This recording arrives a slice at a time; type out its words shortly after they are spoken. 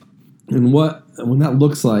And when that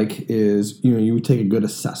looks like is, you would take a good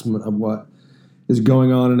assessment of what is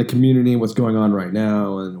going on in the community, what's going on right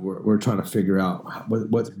now, and we're trying to figure out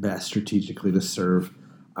what's best strategically to serve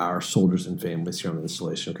our soldiers and families here on the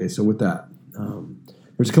installation. Okay, so with that,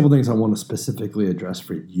 there's a couple things I want to specifically address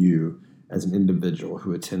for you as an individual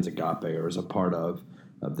who attends Agape or is a part of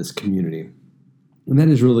this community, and that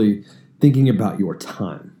is really thinking about your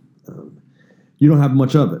time. You don't have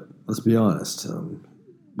much of it, let's be honest.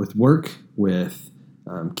 With work, with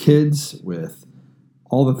kids, with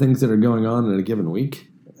all the things that are going on in a given week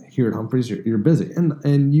here at Humphreys, you're busy,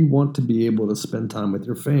 and you want to be able to spend time with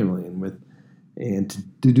your family and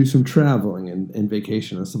to do some traveling and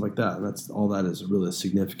vacation and stuff like that. And that's all that is really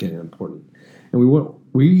significant and important. And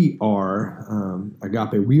we are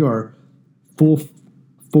Agape. We are full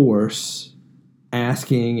force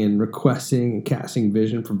asking and requesting and casting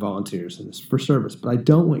vision for volunteers for service. But I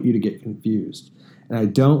don't want you to get confused, and I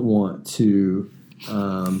don't want to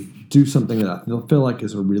do something that I feel like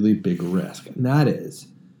is a really big risk, and that is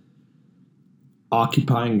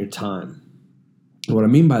occupying your time. And what I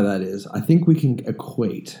mean by that is I think we can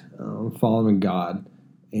equate following God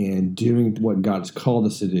and doing what God has called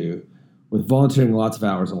us to do with volunteering lots of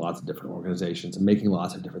hours in lots of different organizations and making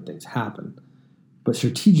lots of different things happen. But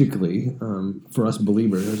strategically, for us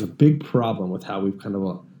believers, there's a big problem with how we've kind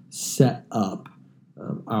of set up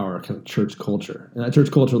our kind of church culture. And that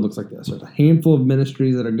church culture looks like this. There's a handful of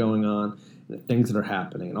ministries that are going on, and things that are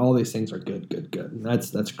happening, and all these things are good. And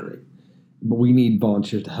that's great. But we need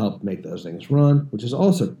volunteers to help make those things run, which is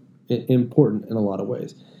also important in a lot of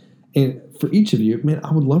ways. And for each of you, man,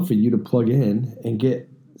 I would love for you to plug in and get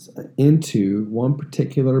into one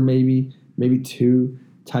particular, maybe two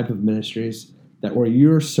type of ministries that where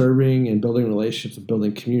you're serving and building relationships and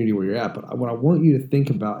building community where you're at. But what I want you to think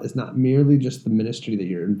about is not merely just the ministry that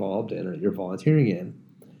you're involved in or you're volunteering in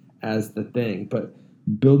as the thing, but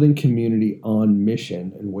building community on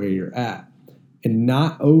mission and where you're at, and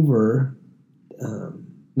not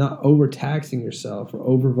overtaxing yourself or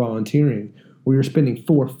over volunteering where you're spending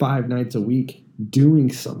 4 or 5 nights a week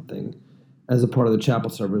doing something as a part of the chapel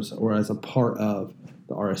service or as a part of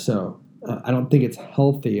the RSO. I don't think it's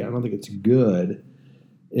healthy. I don't think it's good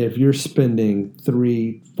if you're spending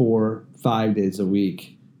 3, 4, 5 days a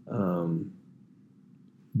week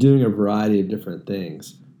doing a variety of different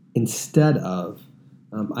things instead of,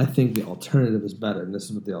 I think the alternative is better, and this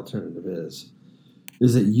is what the alternative is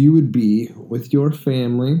that you would be with your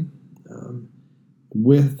family,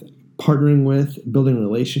 with partnering with, building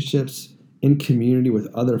relationships in community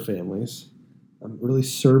with other families, really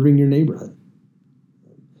serving your neighborhood,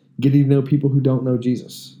 getting to know people who don't know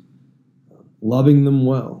Jesus, loving them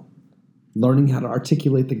well, learning how to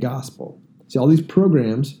articulate the gospel. See, all these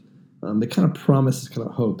programs, they kind of promise this kind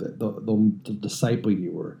of hope that they'll disciple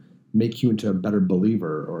you or make you into a better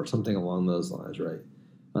believer or something along those lines, right?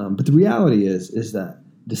 But the reality is that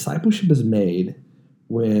discipleship is made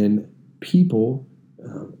when people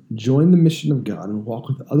join the mission of God and walk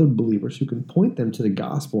with other believers who can point them to the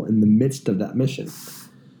gospel in the midst of that mission.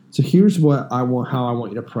 So here's how I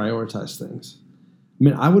want you to prioritize things. I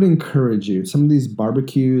mean, I would encourage you, some of these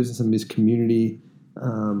barbecues and some of these community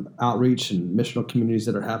outreach and missional communities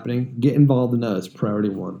that are happening, get involved in those, priority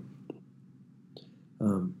one.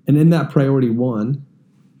 And in that priority one,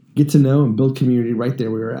 get to know and build community right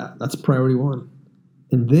there where you're at. That's priority one.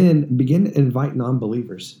 And then begin to invite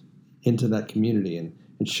non-believers into that community and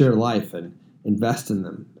share life and invest in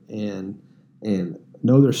them and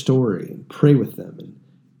know their story and pray with them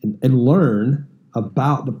and learn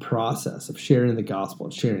about the process of sharing the gospel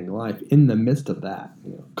and sharing life in the midst of that,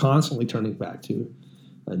 constantly turning back to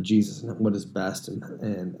Jesus and what is best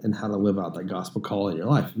and how to live out that gospel call in your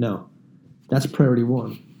life. No, that's priority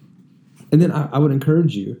one. And then I would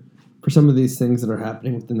encourage you for some of these things that are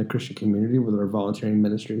happening within the Christian community, whether they're volunteering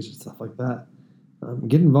ministries and stuff like that,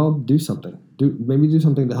 get involved, do something. Maybe do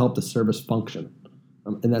something to help the service function.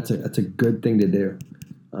 And that's a good thing to do.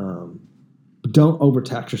 But don't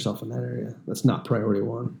overtax yourself in that area. That's not priority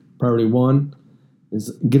one. Priority one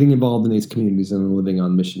is getting involved in these communities and living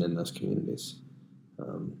on mission in those communities.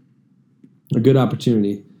 A good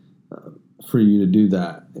opportunity for you to do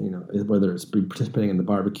that, whether it's participating in the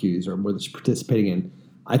barbecues or whether it's participating in,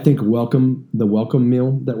 I think, the welcome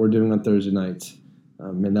meal that we're doing on Thursday nights.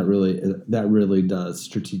 And that really does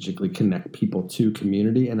strategically connect people to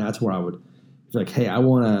community. And that's where I would feel like, hey, I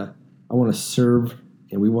want to serve,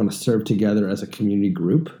 and we want to serve together as a community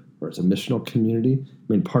group or as a missional community.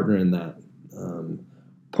 I mean, partner in that.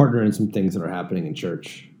 Partner in some things that are happening in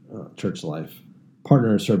church life.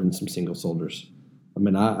 Partner in serving some single soldiers. I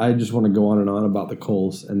mean, I just want to go on and on about the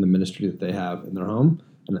Coles and the ministry that they have in their home.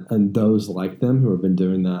 and those like them who have been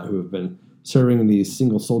doing that, who have been serving these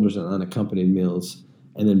single soldiers in unaccompanied meals,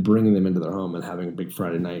 and then bringing them into their home and having a big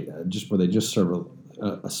Friday night, just where they just serve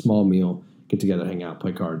a small meal, get together, hang out,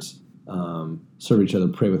 play cards, serve each other,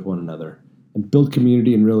 pray with one another, and build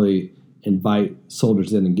community and really invite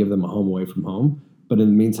soldiers in and give them a home away from home. But in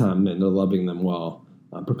the meantime, they're loving them well,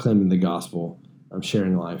 proclaiming the gospel,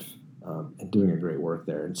 sharing life, and doing a great work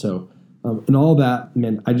there. And so, and all that,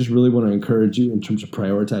 man, I just really want to encourage you in terms of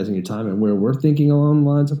prioritizing your time and where we're thinking along the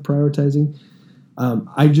lines of prioritizing.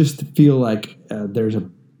 I just feel like there is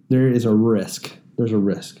a risk. There's a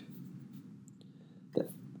risk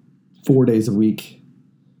that 4 days a week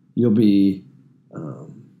you'll be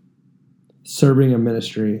serving a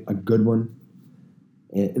ministry, a good one,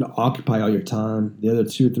 and it'll occupy all your time. The other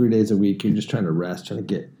 2 or 3 days a week, you're just trying to rest, trying to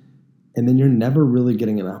get, and then you're never really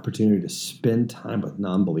getting an opportunity to spend time with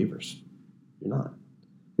non-believers. You're not.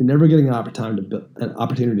 You're never getting an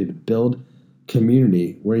opportunity to build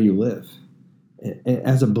community where you live. And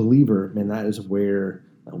as a believer, man, that is where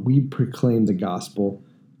we proclaim the gospel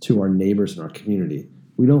to our neighbors in our community.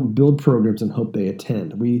 We don't build programs and hope they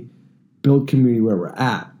attend. We build community where we're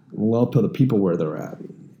at, and love the people where they're at,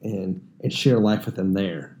 and share life with them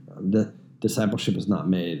there. The discipleship is not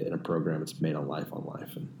made in a program; it's made on life.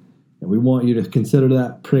 And we want you to consider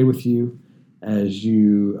that. Pray with you as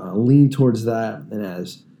you lean towards that, and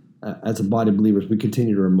as a body of believers, we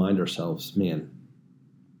continue to remind ourselves, man,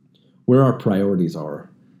 where our priorities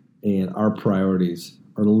are, and our priorities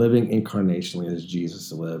are living incarnationally as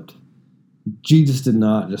Jesus lived. Jesus did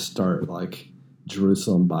not just start like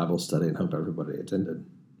Jerusalem Bible study and hope everybody attended.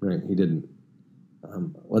 Right? He didn't.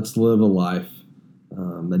 Let's live a life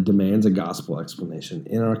that demands a gospel explanation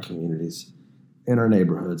in our communities, in our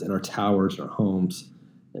neighborhoods, in our towers, in our homes,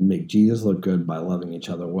 and make Jesus look good by loving each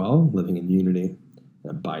other well, living in unity,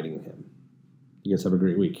 and abiding in him. You guys have a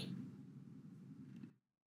great week.